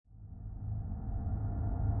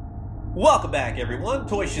Welcome back, everyone.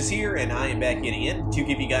 Toys here, and I am back again to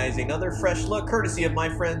give you guys another fresh look, courtesy of my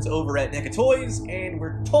friends over at NECA Toys, and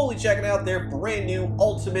we're totally checking out their brand new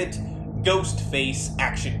Ultimate Ghostface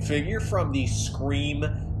action figure from the Scream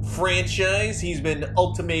franchise. He's been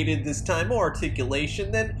ultimated this time, more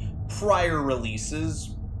articulation than prior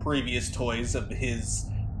releases, previous toys of his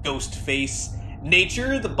Ghostface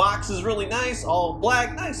nature. The box is really nice, all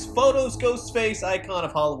black, nice photos, Ghostface, icon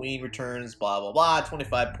of Halloween returns, blah blah blah,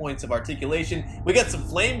 25 points of articulation. We got some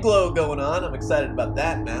flame glow going on, I'm excited about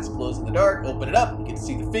that. Mask glows in the dark, open it up, you get to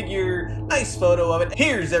see the figure, nice photo of it.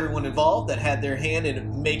 Here's everyone involved that had their hand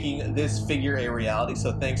in making this figure a reality,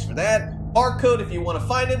 so thanks for that. Barcode if you want to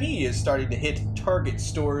find him. He is starting to hit Target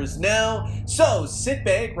stores now. So sit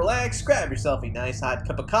back, relax, grab yourself a nice hot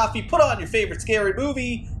cup of coffee, put on your favorite scary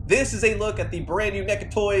movie. This is a look at the brand new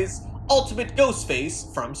NECA Toys Ultimate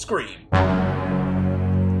Ghostface from Scream. And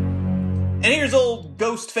here's old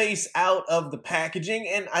Ghostface out of the packaging,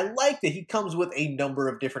 and I like that he comes with a number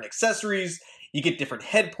of different accessories. You get different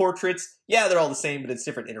head portraits. Yeah, they're all the same, but it's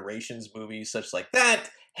different iterations, movies, such like that.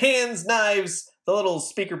 Hands, knives, the little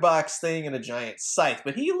speaker box thing, and a giant scythe.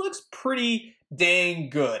 But he looks pretty dang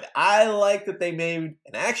good. I like that they made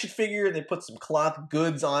an action figure and they put some cloth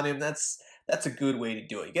goods on him. That's a good way to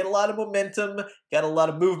do it. You get a lot of momentum, got a lot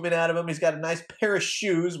of movement out of him. He's got a nice pair of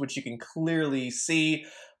shoes, which you can clearly see.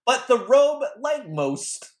 But the robe, like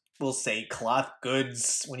most, we'll say, cloth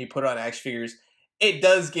goods when you put on action figures, it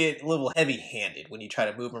does get a little heavy-handed when you try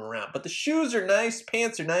to move them around. But the shoes are nice,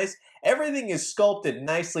 pants are nice, everything is sculpted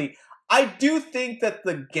nicely. I do think that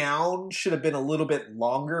the gown should have been a little bit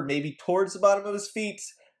longer, maybe towards the bottom of his feet,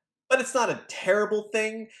 but it's not a terrible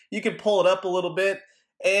thing. You can pull it up a little bit,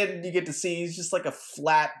 and you get to see he's just like a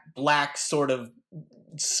flat, black sort of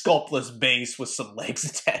sculptless base with some legs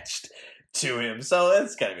attached to him. So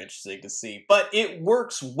that's kind of interesting to see. But it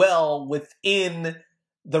works well within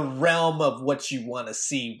the realm of what you want to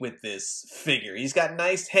see with this figure. He's got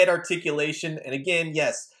nice head articulation, and again,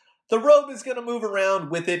 yes, the robe is going to move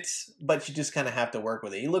around with it, but you just kind of have to work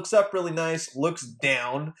with it. He looks up really nice, looks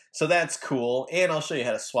down, so that's cool. And I'll show you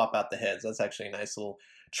how to swap out the heads. That's actually a nice little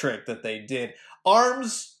trick that they did.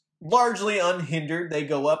 Arms, largely unhindered. They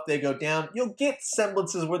go up, they go down. You'll get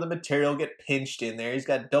semblances where the material get pinched in there. He's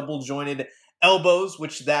got double jointed elbows,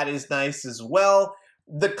 which that is nice as well.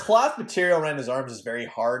 The cloth material around his arms is very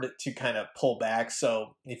hard to kind of pull back,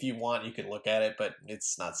 so if you want, you can look at it, but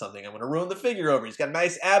it's not something I'm going to ruin the figure over. He's got a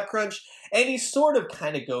nice ab crunch, and he sort of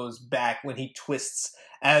kind of goes back when he twists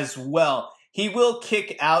as well. He will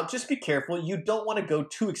kick out. Just be careful. You don't want to go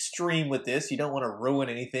too extreme with this. You don't want to ruin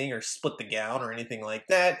anything or split the gown or anything like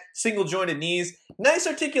that. Single jointed knees. Nice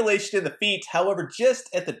articulation in the feet. However,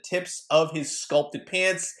 just at the tips of his sculpted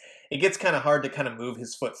pants, it gets kind of hard to kind of move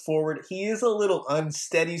his foot forward. He is a little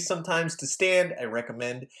unsteady sometimes to stand. I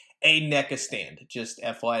recommend a NECA stand, just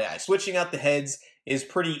FYI. Switching out the heads is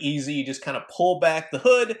pretty easy. You just kind of pull back the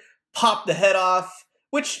hood, pop the head off,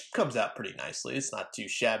 which comes out pretty nicely. It's not too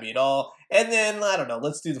shabby at all. And then, I don't know,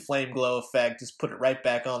 let's do the flame glow effect. Just put it right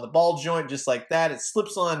back on the ball joint, just like that. It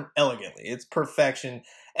slips on elegantly. It's perfection.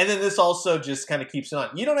 And then this also just kind of keeps it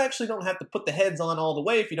on. You don't have to put the heads on all the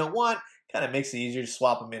way if you don't want. Kind of makes it easier to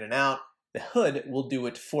swap them in and out. The hood will do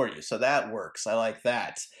it for you, so that works. I like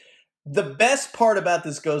that. The best part about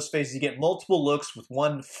this Ghostface is you get multiple looks with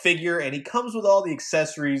one figure, and he comes with all the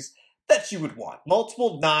accessories that you would want.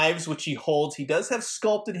 Multiple knives, which he holds. He does have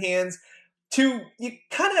sculpted hands. You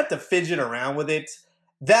kind of have to fidget around with it.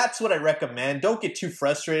 That's what I recommend. Don't get too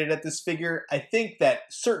frustrated at this figure. I think that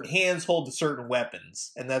certain hands hold to certain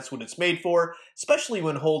weapons, and that's what it's made for, especially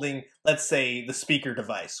when holding, let's say, the speaker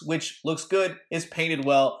device, which looks good, is painted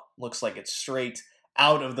well, looks like it's straight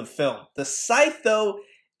out of the film. The scythe, though,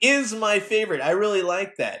 is my favorite. I really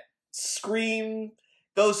like that. Scream,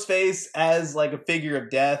 Ghostface as like a figure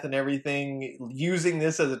of death and everything, using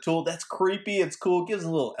this as a tool, that's creepy, it's cool, gives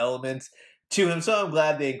a little element to him, so I'm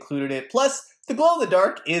glad they included it. Plus, the glow in the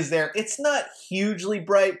dark is there. It's not hugely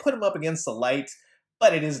bright. Put him up against the light,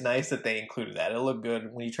 but it is nice that they included that. It'll look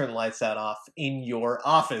good when you turn the lights out off in your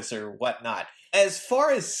office or whatnot. As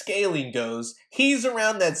far as scaling goes, he's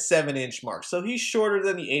around that 7-inch mark. So he's shorter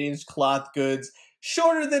than the 8-inch cloth goods,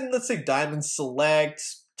 shorter than, let's say, Diamond Select,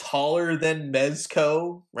 taller than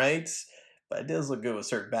Mezco, right? But it does look good with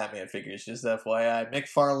certain Batman figures, just FYI.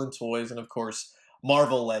 McFarlane Toys, and of course,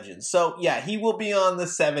 Marvel Legends. So yeah, he will be on the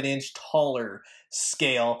 7-inch taller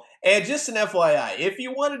scale. And just an FYI, if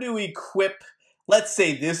you wanted to equip, let's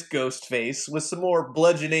say, this Ghostface with some more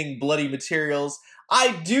bludgeoning, bloody materials,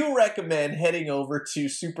 I do recommend heading over to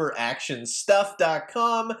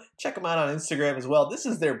superactionstuff.com. Check them out on Instagram as well. This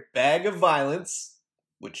is their bag of violence.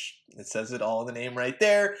 which it says it all in the name right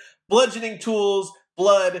there. Bludgeoning tools,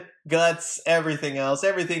 blood, guts, everything else,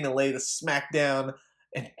 everything to lay the smack down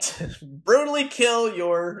and brutally kill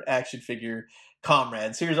your action figure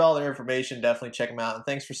comrades. Here's all their information. Definitely check them out. And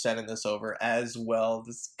thanks for sending this over as well.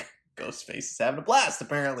 This Ghostface is having a blast,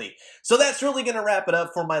 apparently. So that's really going to wrap it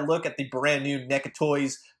up for my look at the brand new NECA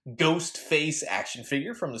Toys Ghostface action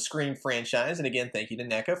figure from the Scream franchise. And again, thank you to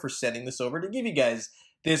NECA for sending this over to give you guys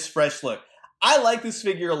this fresh look. I like this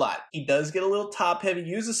figure a lot. He does get a little top heavy,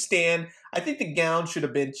 use a stand. I think the gown should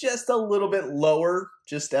have been just a little bit lower,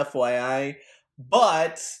 just FYI.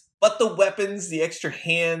 But the weapons, the extra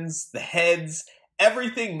hands, the heads,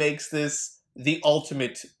 everything makes this the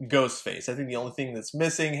ultimate Ghostface. I think the only thing that's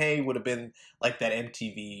missing, hey, would have been like that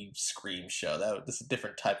MTV Scream show. This is a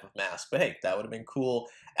different type of mask, but hey, that would have been cool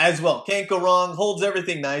as well. Can't go wrong, holds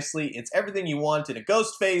everything nicely. It's everything you want in a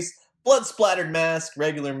Ghostface. Blood-splattered mask,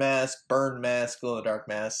 regular mask, burned mask, glow-in-the-dark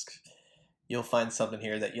mask. You'll find something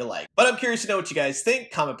here that you like. But I'm curious to know what you guys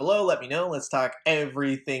think. Comment below, let me know. Let's talk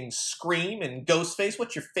everything Scream and Ghostface.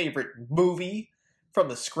 What's your favorite movie from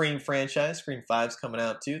the Scream franchise? Scream 5's coming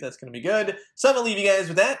out too. That's going to be good. So I'm going to leave you guys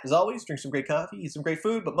with that. As always, drink some great coffee, eat some great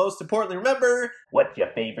food, but most importantly, remember, what's your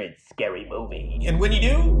favorite scary movie? And when you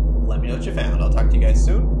do, let me know what you found. I'll talk to you guys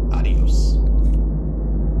soon. Adios.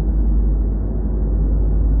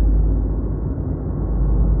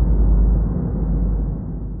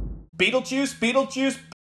 Beetlejuice, Beetlejuice,